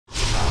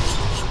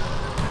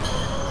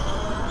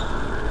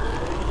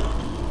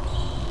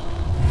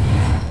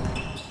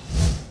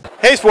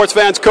Hey sports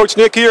fans, Coach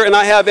Nick here, and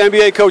I have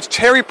NBA coach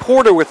Terry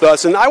Porter with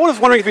us. And I was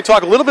wondering if you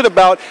talk a little bit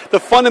about the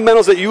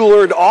fundamentals that you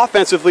learned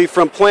offensively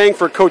from playing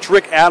for Coach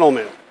Rick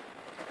Adelman.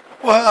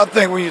 Well, I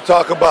think when you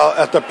talk about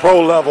at the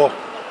pro level,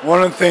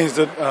 one of the things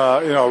that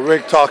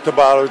Rick talked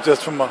about was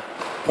just from a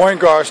point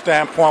guard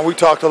standpoint. We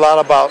talked a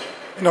lot about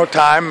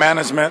time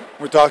management.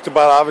 We talked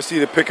about obviously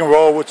the pick and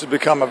roll, which has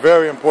become a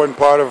very important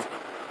part of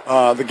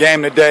the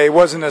game today. It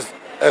wasn't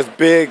as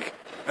big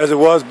as it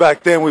was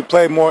back then. We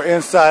played more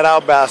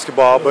inside-out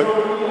basketball, but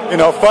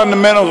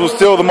fundamentals were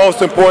still the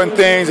most important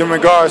things in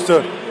regards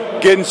to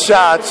getting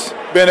shots,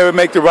 being able to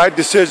make the right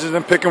decisions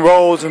in pick and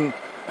rolls and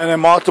in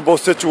multiple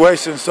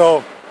situations.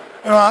 So,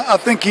 I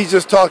think he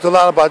just talked a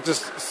lot about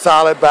just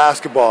solid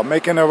basketball,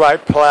 making the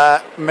right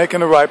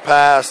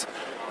pass,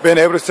 being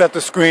able to set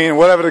the screen,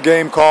 whatever the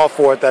game called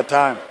for at that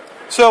time.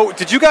 So,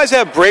 did you guys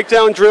have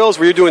breakdown drills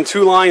where you're doing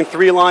 2-line,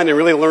 3-line, and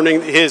really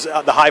learning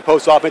the high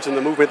post offense and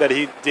the movement that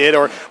he did?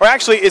 Or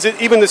actually, is it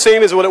even the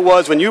same as what it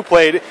was when you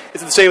played?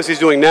 Is it the same as he's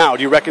doing now?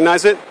 Do you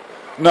recognize it?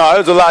 No,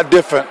 it's a lot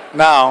different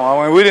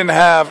now. I mean, we didn't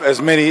have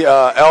as many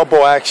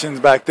elbow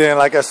actions back then.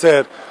 Like I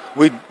said,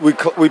 we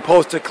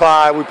posted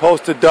Clyde, we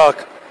posted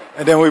Duck,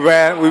 and then we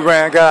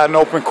got out an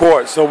open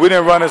court. So we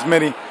didn't run as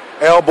many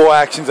elbow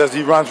actions as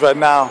he runs right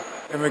now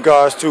in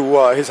regards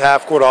to his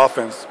half-court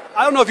offense.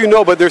 I don't know if you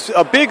know, but there's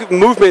a big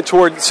movement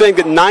toward saying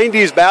that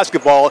 90s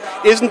basketball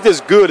isn't as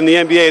good in the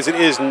NBA as it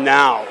is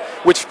now,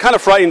 which kind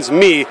of frightens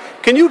me.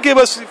 Can you give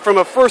us, from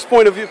a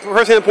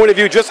first-hand point of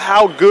view, just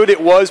how good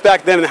it was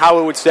back then and how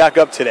it would stack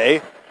up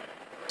today?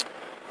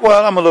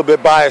 Well, I'm a little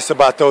bit biased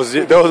about those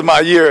are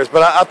my years,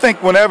 but I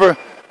think whenever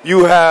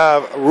you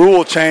have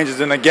rule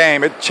changes in the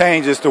game, it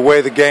changes the way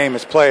the game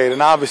is played.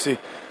 And obviously,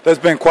 there's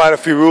been quite a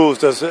few rules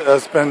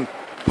that's been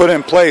put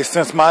in place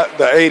since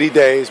the 80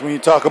 days. When you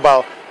talk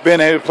about being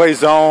able to play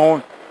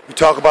zone, you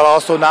talk about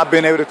also not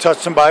being able to touch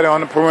somebody on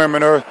the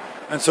perimeter.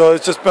 And so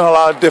it's just been a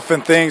lot of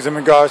different things in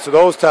regards to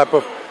those type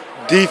of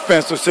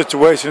defensive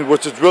situations,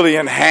 which has really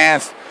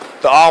enhanced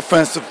the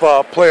offensive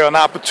player an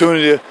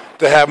opportunity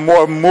to have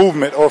more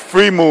movement or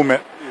free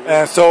movement.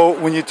 And so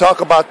when you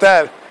talk about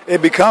that,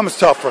 it becomes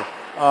tougher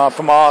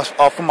from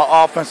an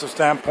offensive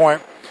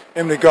standpoint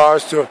in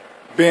regards to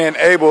being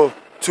able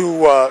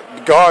to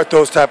guard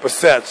those type of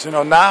sets.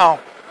 Now,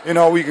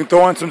 we can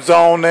throw in some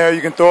zone there. You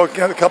can throw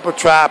a couple of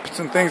traps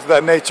and things of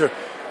that nature.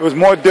 It was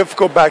more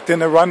difficult back then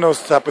to run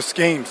those type of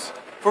schemes.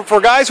 For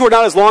guys who are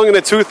not as long in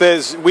the tooth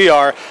as we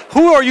are,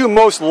 who are you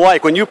most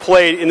like when you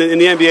played in the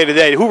NBA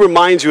today? Who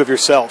reminds you of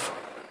yourself?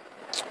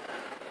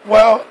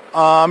 Well,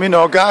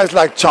 guys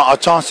like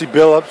Chauncey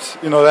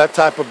Billups, that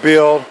type of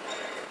build.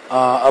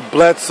 A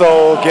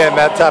Bledsoe, again,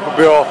 that type of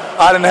build.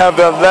 I didn't have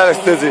the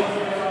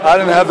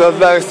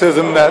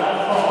athleticism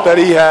that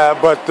he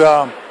had, but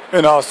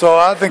so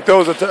I think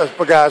those are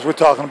the guys we're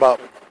talking about.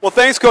 Well,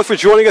 thanks, Coach, for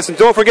joining us. And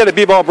don't forget a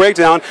B-Ball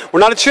Breakdown. We're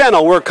not a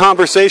channel. We're a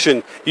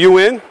conversation. You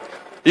in?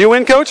 You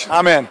in, Coach?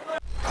 I'm in.